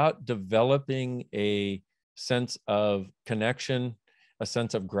it's about developing a sense of connection, a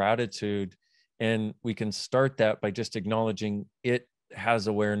sense of gratitude. And we can start that by just acknowledging it has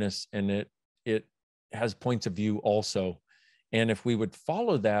awareness and it has points of view also. And if we would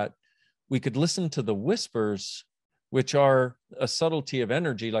follow that, we could listen to the whispers, which are a subtlety of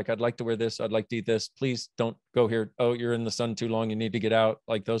energy. Like, I'd like to wear this. I'd like to eat this. Please don't go here. Oh, you're in the sun too long. You need to get out,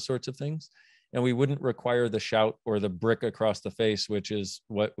 like those sorts of things. And we wouldn't require the shout or the brick across the face, which is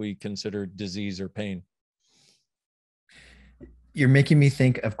what we consider disease or pain. You're making me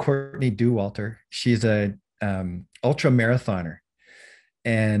think of Courtney Dauwalter. She's a ultra marathoner,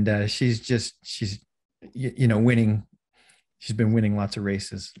 and she's winning. She's been winning lots of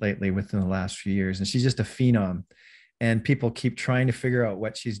races lately within the last few years, and she's just a phenom. And people keep trying to figure out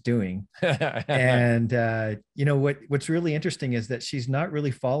what she's doing. And what's really interesting is that she's not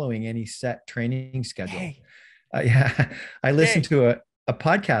really following any set training schedule. Hey. Yeah, I listened to a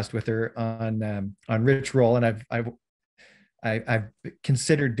podcast with her on Rich Roll, and I've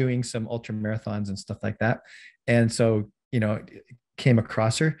considered doing some ultra marathons and stuff like that. And so, came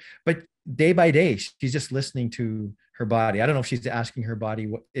across her, but day by day, she's just listening to her body. I don't know if she's asking her body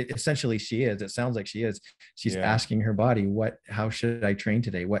what essentially she is. It sounds like she is. She's asking her body, how should I train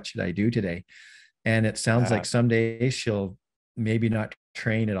today? What should I do today? And it sounds like some days she'll maybe not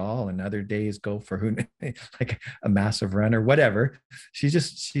train at all, and other days go for like a massive run or whatever. She's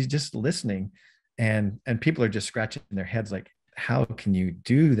just listening. And people are just scratching their heads like, how can you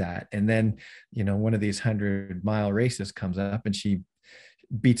do that? And then, one of these 100-mile races comes up and she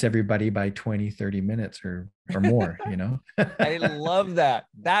beats everybody by 20, 30 minutes or more, I love that.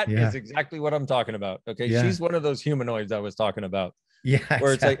 That is exactly what I'm talking about. Okay. Yeah. She's one of those humanoids I was talking about. Yeah.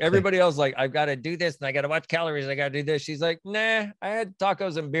 Where it's like everybody else, like, I've got to do this and I got to watch calories. I got to do this. She's like, nah, I had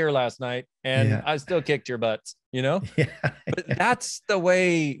tacos and beer last night and I still kicked your butts, Yeah. But that's the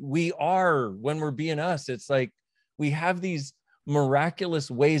way we are when we're being us. It's like, we have these miraculous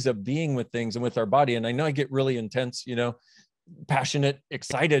ways of being with things and with our body. And I know I get really intense, passionate,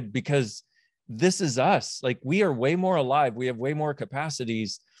 excited, because this is us. Like, we are way more alive. We have way more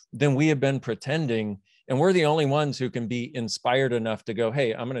capacities than we have been pretending. And we're the only ones who can be inspired enough to go,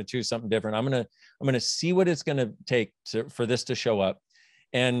 hey, I'm going to choose something different. I'm going to see what it's going to take for this to show up.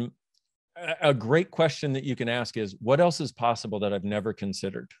 And a great question that you can ask is, what else is possible that I've never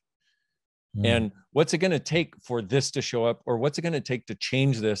considered? And what's it going to take for this to show up? Or what's it going to take to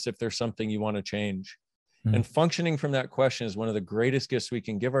change this if there's something you want to change? And functioning from that question is one of the greatest gifts we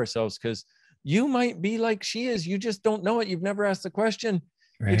can give ourselves, because you might be like she is. You just don't know it. You've never asked the question.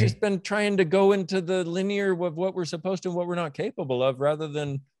 Right. You've just been trying to go into the linear of what we're supposed to and what we're not capable of, rather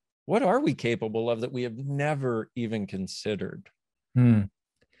than what are we capable of that we have never even considered.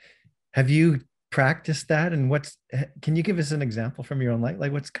 Have you practiced that? And can you give us an example from your own life?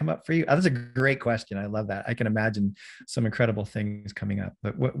 Like, what's come up for you? That's a great question. I love that. I can imagine some incredible things coming up,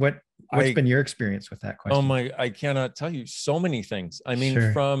 but what's been your experience with that question? Oh my, I cannot tell you so many things. I mean,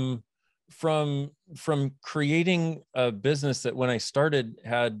 sure. from creating a business that when I started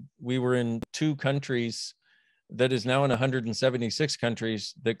we were in 2 countries that is now in 176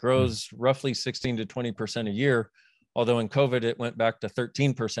 countries that grows roughly 16 to 20% a year. Although in COVID, it went back to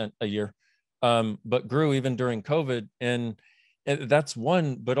 13% a year. But grew even during COVID. And that's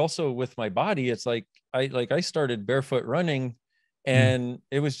one, but also with my body, it's like, I started barefoot running, and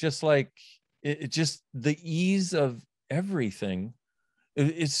it was just like, it just the ease of everything.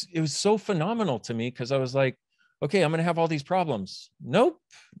 It was so phenomenal to me, because I was like, okay, I'm going to have all these problems. Nope,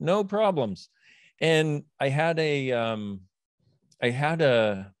 no problems. And I had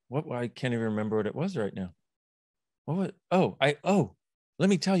what, I can't even remember what it was right now. Let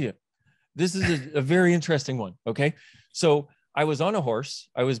me tell you, this is a very interesting one. Okay. So I was on a horse,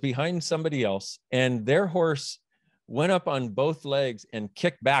 I was behind somebody else, and their horse went up on both legs and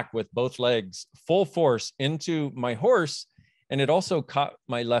kicked back with both legs full force into my horse. And it also caught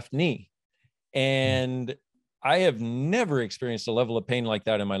my left knee. And I have never experienced a level of pain like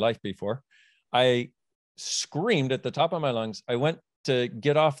that in my life before. I screamed at the top of my lungs. I went to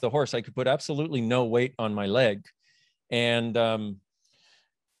get off the horse. I could put absolutely no weight on my leg, and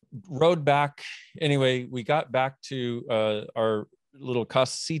rode back. Anyway, we got back to our little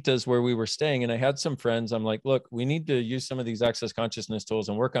casitas where we were staying, and I had some friends. I'm like, look, we need to use some of these access consciousness tools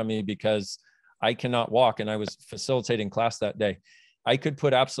and work on me, because I cannot walk. And I was facilitating class that day. I could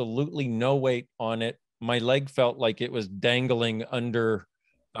put absolutely no weight on it. My leg felt like it was dangling under,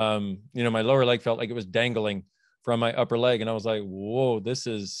 my lower leg felt like it was dangling from my upper leg. And I was like, whoa, this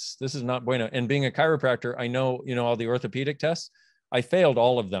is not bueno. And being a chiropractor, I know, all the orthopedic tests, I failed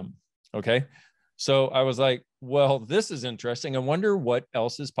all of them. Okay. So I was like, well, this is interesting. I wonder what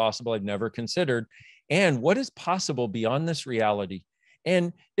else is possible I've never considered, and what is possible beyond this reality.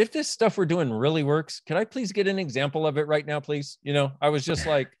 And if this stuff we're doing really works, can I please get an example of it right now, please? I was just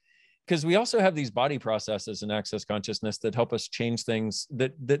like, because we also have these body processes in access consciousness that help us change things,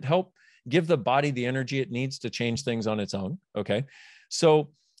 that help give the body the energy it needs to change things on its own. Okay. So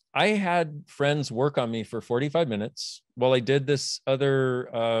I had friends work on me for 45 minutes while I did this other,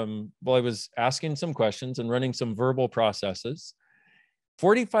 while I was asking some questions and running some verbal processes.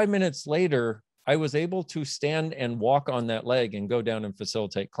 45 minutes later, I was able to stand and walk on that leg and go down and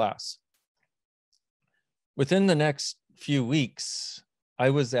facilitate class. Within the next few weeks, I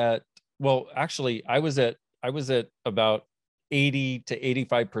was at about 80 to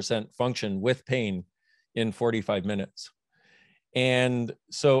 85% function with pain in 45 minutes. And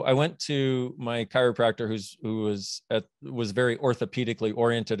so I went to my chiropractor, who was very orthopedically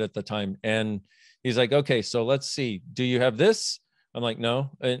oriented at the time. And he's like, okay, so let's see, do you have this? I'm like,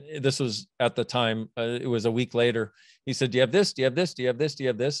 no. And this was at the time, it was a week later. He said, do you have this? Do you have this? Do you have this? Do you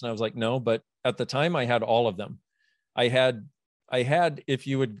have this? And I was like, no. But at the time I had all of them. I had, if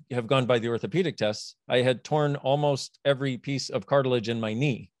you would have gone by the orthopedic tests, I had torn almost every piece of cartilage in my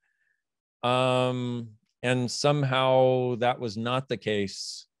knee. And somehow that was not the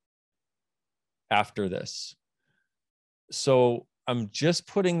case after this. So I'm just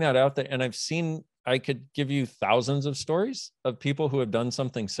putting that out there. And I could give you thousands of stories of people who have done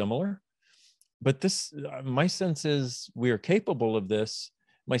something similar. But my sense is we are capable of this.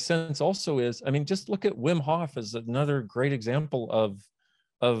 My sense also is, just look at Wim Hof as another great example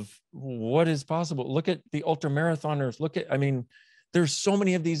of what is possible. Look at the ultramarathoners. There's so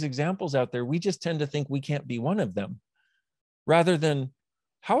many of these examples out there. We just tend to think we can't be one of them, rather than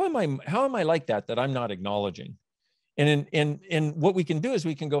how am I like that I'm not acknowledging? And what we can do is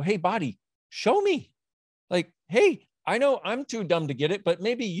we can go, hey, body, show me. Like, hey, I know I'm too dumb to get it, but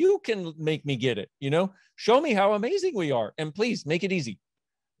maybe you can make me get it. Show me how amazing we are, and please make it easy.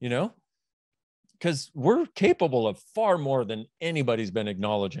 Because we're capable of far more than anybody's been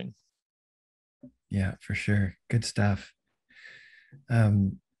acknowledging. Yeah, for sure. Good stuff.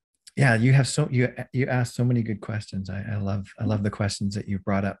 Yeah, you asked so many good questions. I love the questions that you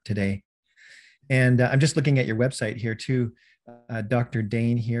brought up today. And I'm just looking at your website here too. Dr.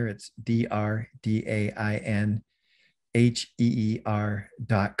 Dain here. It's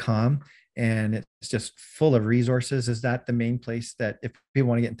DrDainHeer.com. And it's just full of resources. Is that the main place that if people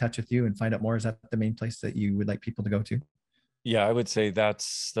want to get in touch with you and find out more, is that the main place that you would like people to go to? Yeah, I would say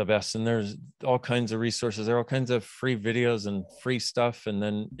that's the best. And there's all kinds of resources. There are all kinds of free videos and free stuff. And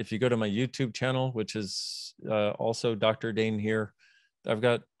then if you go to my YouTube channel, which is also Dr. Dain Heer, I've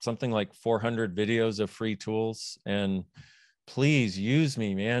got something like 400 videos of free tools. And please use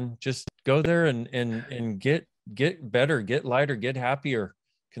me, man. Just go there and get better, get lighter, get happier.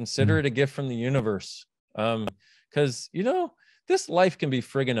 Consider it a gift from the universe. Because, this life can be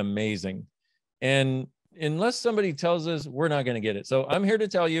friggin' amazing. And unless somebody tells us, we're not going to get it. So I'm here to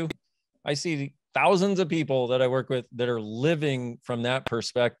tell you, I see thousands of people that I work with that are living from that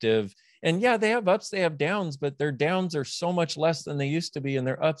perspective. And yeah, they have ups, they have downs, but their downs are so much less than they used to be. And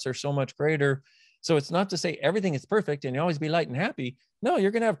their ups are so much greater. So it's not to say everything is perfect and you always be light and happy. No,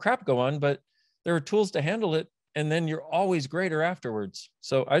 you're going to have crap go on, but there are tools to handle it. And then you're always greater afterwards.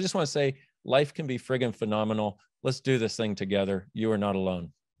 So I just want to say life can be friggin' phenomenal. Let's do this thing together. You are not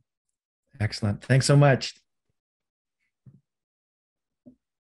alone. Excellent. Thanks so much.